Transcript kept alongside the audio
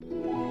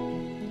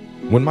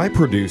When my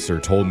producer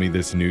told me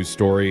this news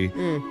story,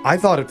 I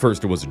thought at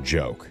first it was a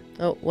joke.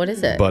 Oh, what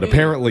is it? But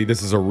apparently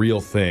this is a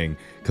real thing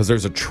because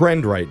there's a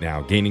trend right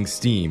now gaining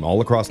steam all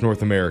across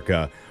North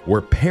America where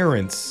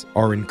parents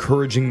are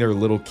encouraging their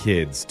little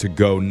kids to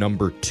go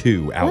number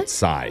 2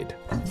 outside.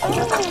 No.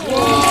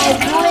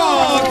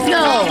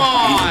 Come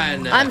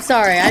on. I'm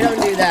sorry, I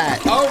don't do that.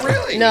 Oh,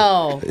 really?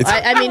 No.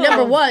 I mean,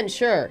 number 1,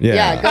 sure.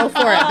 Yeah. Go for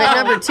it. But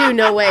number 2,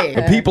 no way.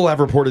 But people have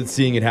reported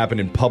seeing it happen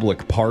in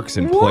public parks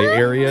and play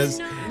areas.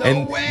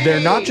 And way. they're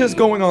not just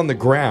going on the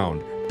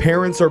ground.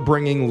 Parents are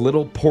bringing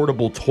little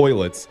portable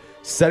toilets,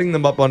 setting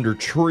them up under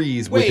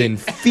trees within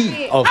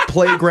feet of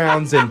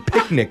playgrounds and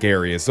picnic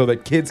areas so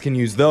that kids can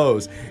use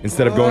those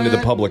instead of going to the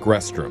public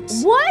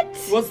restrooms. What?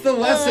 What's the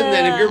lesson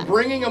then? If you're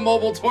bringing a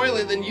mobile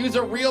toilet, then use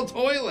a real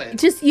toilet.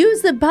 Just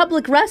use the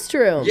public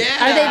restroom. Yeah.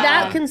 Are they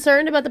that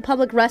concerned about the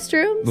public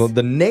restrooms? Well,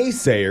 the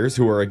naysayers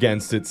who are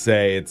against it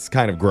say it's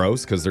kind of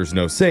gross because there's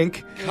no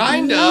sink.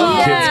 Kind of.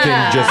 Kids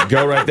can just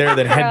go right there,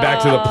 then head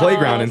back to the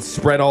playground and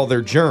spread all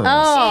their germs.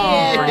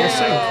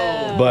 Oh.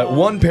 But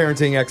one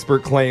parenting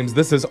expert claims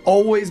this has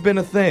always been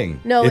a thing.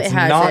 No, it it's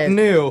hasn't. not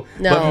new,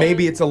 No. but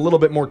maybe it's a little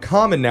bit more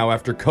common now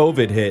after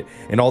COVID hit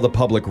and all the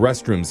public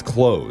restrooms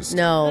closed.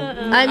 No.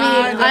 I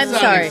mean, That's I'm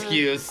not sorry. an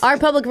excuse. Our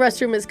public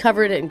restroom is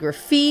covered in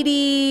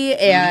graffiti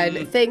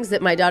and things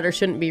that my daughter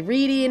shouldn't be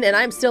reading, and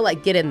I'm still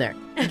like, get in there.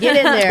 Get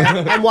in there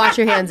and wash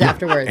your hands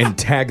afterwards. And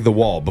tag the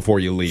wall before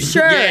you leave.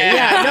 Sure,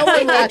 yeah. No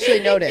one will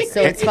actually notice,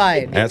 so it's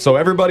fine. And so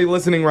everybody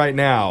listening right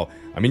now,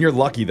 I mean, you're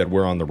lucky that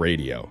we're on the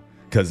radio.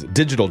 Because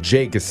Digital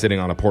Jake is sitting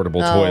on a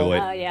portable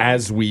toilet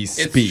as we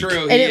speak. It's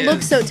true. And it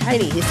looks so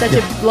tiny. He's such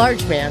a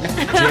large man.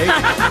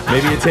 Jake,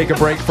 maybe you take a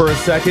break for a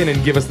second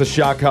and give us the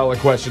shock collar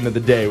question of the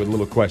day with a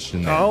little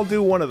question there. I'll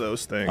do one of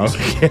those things.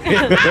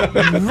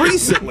 Okay.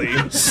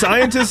 Recently,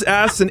 scientists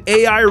asked an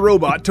AI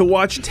robot to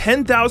watch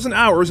 10,000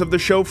 hours of the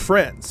show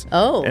Friends.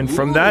 Oh. And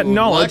from that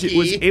knowledge, it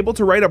was lucky. able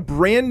to write a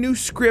brand new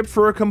script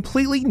for a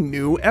completely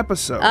new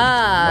episode.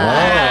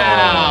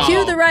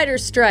 Cue the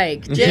writer's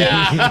strike. Jake.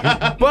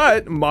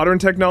 But modern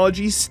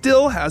technology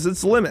still has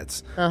its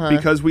limits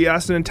because we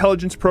asked an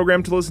intelligence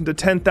program to listen to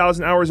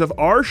 10,000 hours of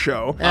our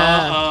show,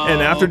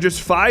 and after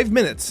just 5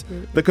 minutes,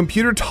 the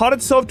computer taught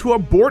itself to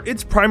abort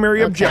its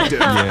primary objective,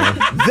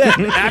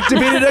 then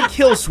activated a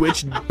kill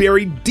switch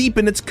buried deep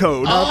in its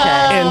code,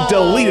 and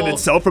deleted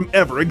itself from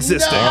ever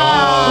existing.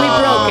 We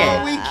broke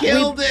it. We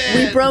killed it.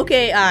 We broke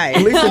AI.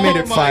 At least they made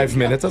it my 5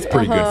 minutes. That's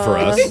pretty good for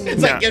us.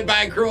 It's like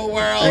Goodbye Cruel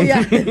World.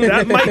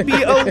 That might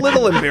be a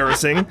little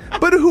embarrassing,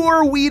 but who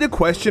are we to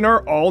question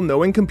our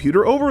all-knowing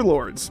computer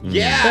overlords?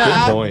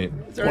 Yeah. Good point.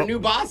 It's our new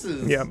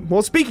bosses. Yeah,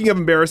 well, speaking of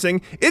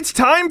embarrassing, it's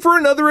time for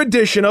another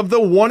edition of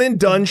the one and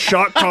done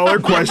shock collar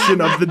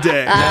question of the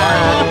day.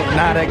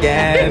 Not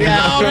again.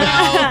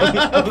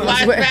 No.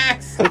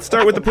 Flashbacks. Let's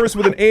start with the person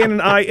with an A and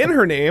an I in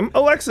her name,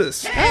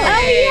 Alexis.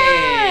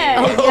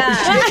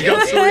 Oh, she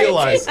just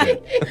realized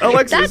it.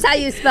 Alexis, That's how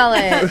you spell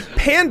it.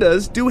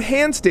 pandas do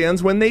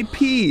handstands when they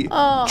pee. True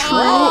or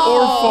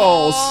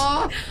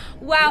false?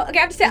 Wow. Okay,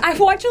 I have to say, I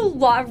watch a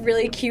lot of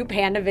really cute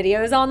panda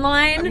videos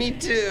online. Me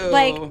too.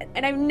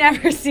 And I've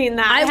never seen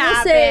that I will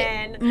happen.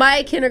 say,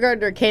 my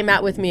kindergartner came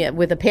out with me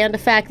with a panda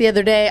fact the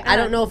other day. I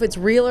don't know if it's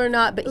real or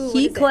not, but what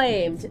he is it?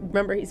 claimed,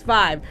 remember he's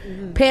 5,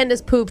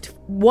 pandas pooped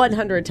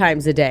 100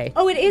 times a day.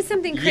 Oh, it is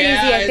something crazy,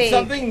 yeah, I it's think.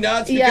 something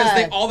nuts because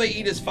Yeah. all they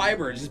eat is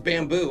fiber. It's just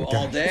bamboo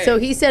all day. So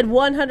he said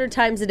 100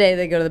 times a day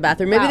they go to the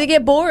bathroom. Maybe Wow. they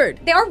get bored.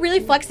 They are really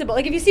flexible.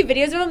 Like, if you see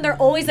videos of them, they're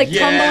always, like,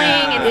 Yeah.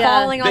 tumbling and Yeah.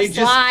 falling They off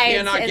just slides.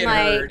 cannot and, get like,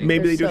 hurt.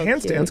 Maybe they do so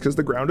handstands cute. because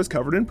the ground is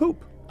covered in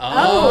poop.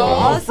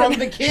 awesome. From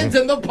the kids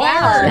in the park.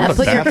 Yeah, Put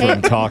put your bathroom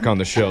hand. talk on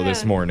the show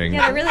this morning.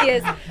 Yeah, it really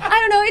is. I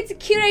don't know. It's a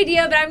cute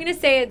idea, but I'm going to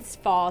say it's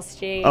false,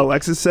 Jake.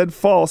 Alexis said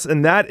false,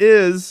 and that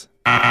is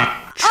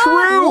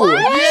true.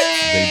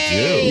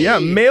 They do. Yeah,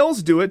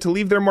 males do it to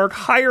leave their mark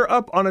higher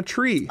up on a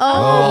tree.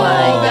 Oh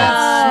my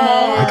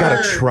God. I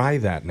gotta try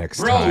that next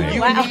Bro, time.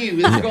 you and me,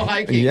 let's go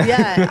hiking.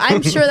 Yeah,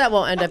 I'm sure that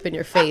won't end up in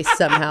your face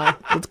somehow.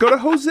 Let's go to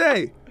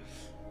Jose.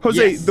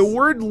 Jose, Yes. the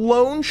word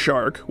loan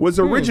shark was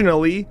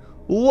originally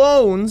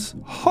loans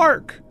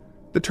hark.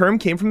 The term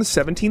came from the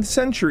 17th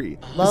century.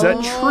 Is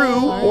that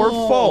true or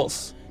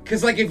false?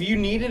 Because, like, if you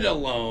needed a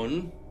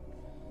loan,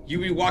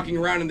 you'd be walking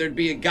around and there'd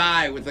be a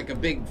guy with, like, a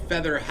big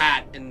feather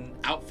hat and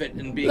outfit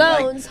and being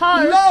Loans,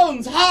 like, Hawk.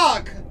 Loans,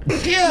 Hawk!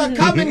 Here,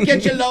 come and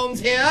get your loans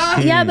here!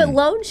 Yeah, but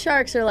loan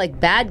sharks are like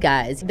bad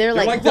guys. They're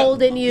like, like the-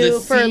 holding you the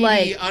for seedy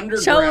like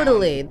underground.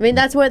 totally. I mean,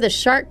 that's where the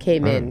shark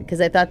came in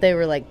because I thought they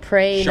were like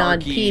preying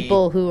on Sharky.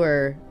 people who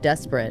are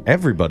desperate.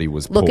 Everybody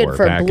was Looking poor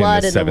for back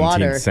blood in the in the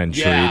water. 17th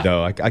century, Yeah.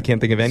 though. I can't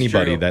think of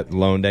anybody true. that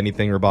loaned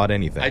anything or bought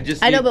anything. I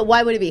I know, but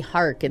why would it be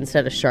hark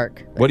instead of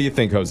shark? What do you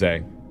think,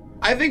 Jose?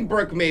 I think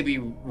Brooke may be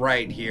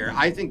right here.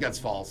 I think that's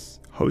false.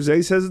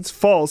 Jose says it's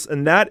false,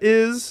 and that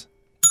is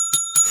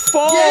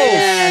false.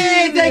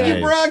 Yay! Thank you,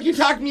 Nice. Brooke. You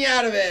talked me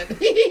out of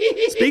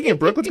it. Speaking of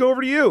Brooke, let's go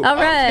over to you. All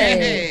right.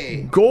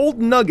 Hey. Gold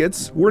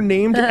nuggets were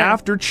named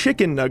after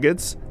chicken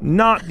nuggets,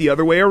 not the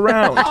other way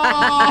around.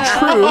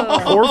 True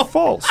or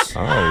false?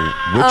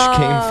 Oh, which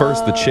came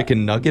first, the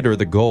chicken nugget or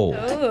the gold?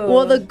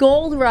 Well, the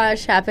gold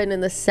rush happened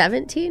in the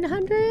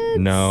 1700s?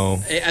 No. I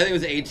think it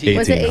was 18.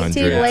 Was it 1800s.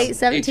 18, late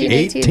 17,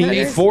 1800s?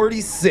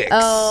 1846.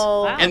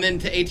 Oh. And then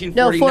to 1849.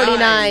 No,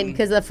 49,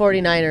 because the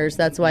 49ers.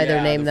 That's why they're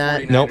Yeah, named the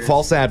that. 49ers. Nope,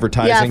 false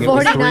advertising. Yeah, It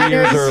was 3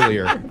 years 49ers.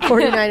 earlier.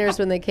 49ers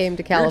when they came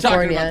to You're talking about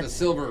California. the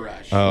silver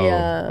rush. Oh,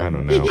 Yeah. I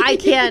don't know.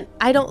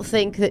 I don't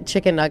think that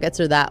chicken nuggets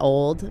are that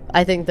old.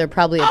 I think they're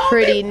probably a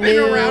pretty they've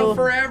new. been around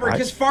forever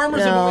because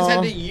farmers have always had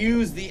No. to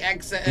use the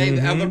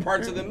other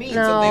parts of the meat,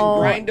 so No. they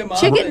grind them up.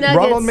 Chicken and- nuggets-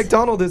 Ronald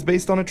McDonald is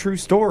based on a true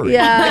story.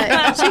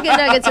 Yeah, chicken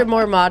nuggets are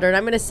more modern.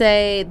 I'm going to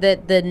say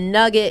that the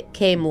nugget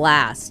came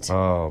last.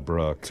 Oh,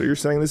 Brooke. So you're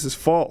saying this is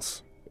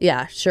false.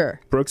 Yeah,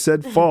 sure. Brooke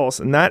said false,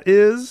 and that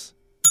is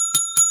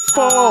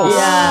false.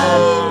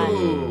 Yeah.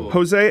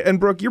 Jose and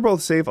Brooke, you're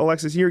both safe.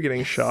 Alexis, you're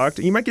getting shocked.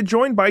 You might get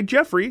joined by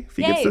Jeffrey if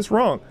he gets Yay. this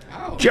wrong.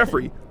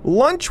 Jeffrey,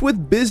 lunch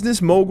with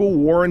business mogul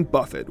Warren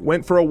Buffett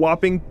went for a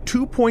whopping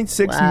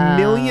 $2.6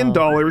 million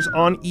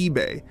on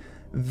eBay.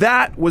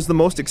 That was the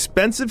most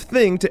expensive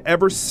thing to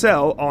ever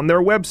sell on their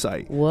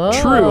website. Whoa.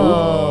 True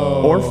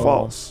or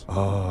false?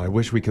 Oh, I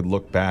wish we could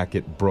look back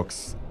at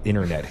Brooke's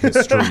internet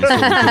history so we could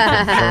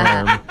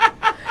confirm.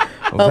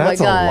 Well, Oh my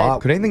that's God. a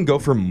lot. Could anything go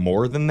for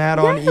more than that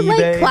on Yeah, like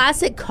eBay?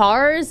 classic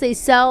cars, they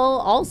sell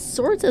all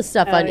sorts of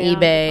stuff on yeah.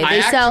 eBay. I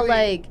They sell actually-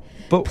 like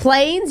But-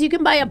 planes. You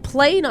can buy a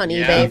plane on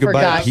Yeah. eBay you for could buy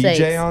a gosh PJ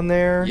sakes. on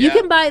there. You Yeah.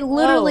 can buy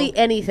literally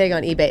anything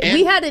on eBay. And-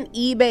 We had an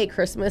eBay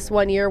Christmas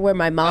one year where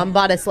my mom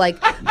bought us like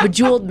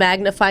bejeweled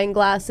magnifying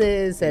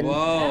glasses and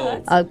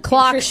Whoa. a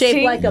clock shaped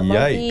Interesting. like a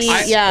monkey.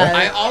 Yikes. Yeah,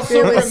 I also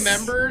It was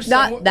remember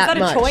not someone- that Is that a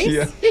much. choice?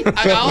 Yeah.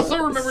 I also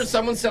remember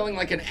someone selling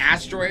like an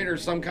asteroid or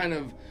some kind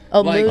of A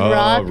like, moon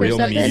rock or real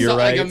something. meteor.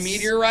 like a Meteorites.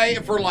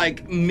 meteorite for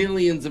like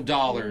millions of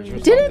dollars or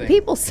Didn't something.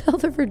 people sell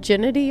their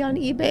virginity on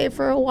eBay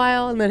for a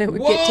while and then it would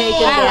Whoa, get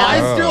taken I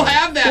down? still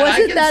have that. I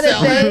Wasn't can that a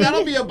sell it. thing?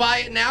 That'll be a buy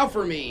it now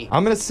for me.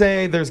 I'm going to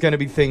say there's going to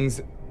be things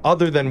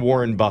other than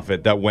Warren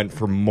Buffett that went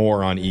for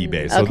more on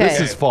eBay. So Okay. this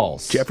is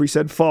false. Jeffrey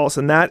said false,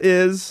 and that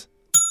is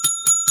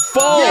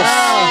false.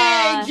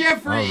 Yay,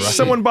 Jeffrey!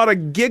 Someone bought a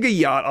Giga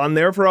yacht on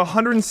there for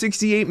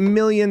 $168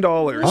 million.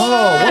 Oh,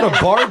 what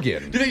a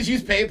bargain. Do they just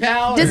use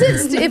PayPal? Does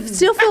it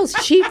still feels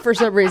cheap for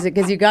some reason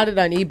because you got it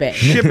on eBay?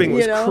 Shipping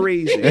was You know?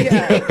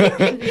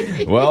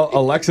 crazy. Well,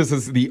 Alexis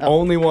is the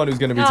only one who's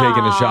going to be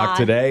taking a shock Aw.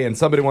 today, and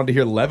somebody wanted to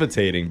hear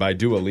Levitating by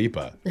Dua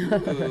Lipa.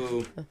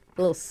 Ooh. A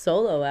little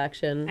solo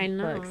action. I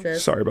know.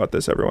 Alexis. Sorry about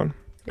this, everyone.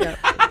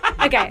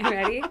 Okay,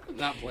 ready?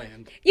 Not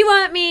planned. You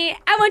want me?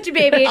 I want you,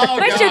 baby. Oh,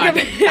 My God.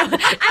 sugar.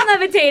 I'm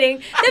levitating.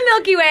 The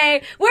Milky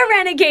Way. We're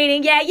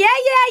renegading. Yeah, yeah,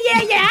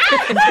 yeah, yeah,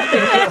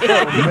 yeah.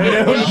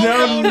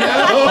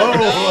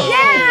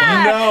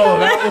 Yeah. No,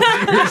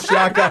 that was your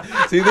shock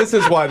collar. See, this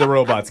is why the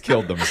robots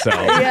killed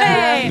themselves.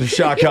 Yay. The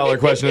shock collar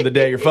question of the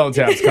day. Your phone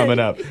tap's coming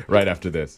up right after this.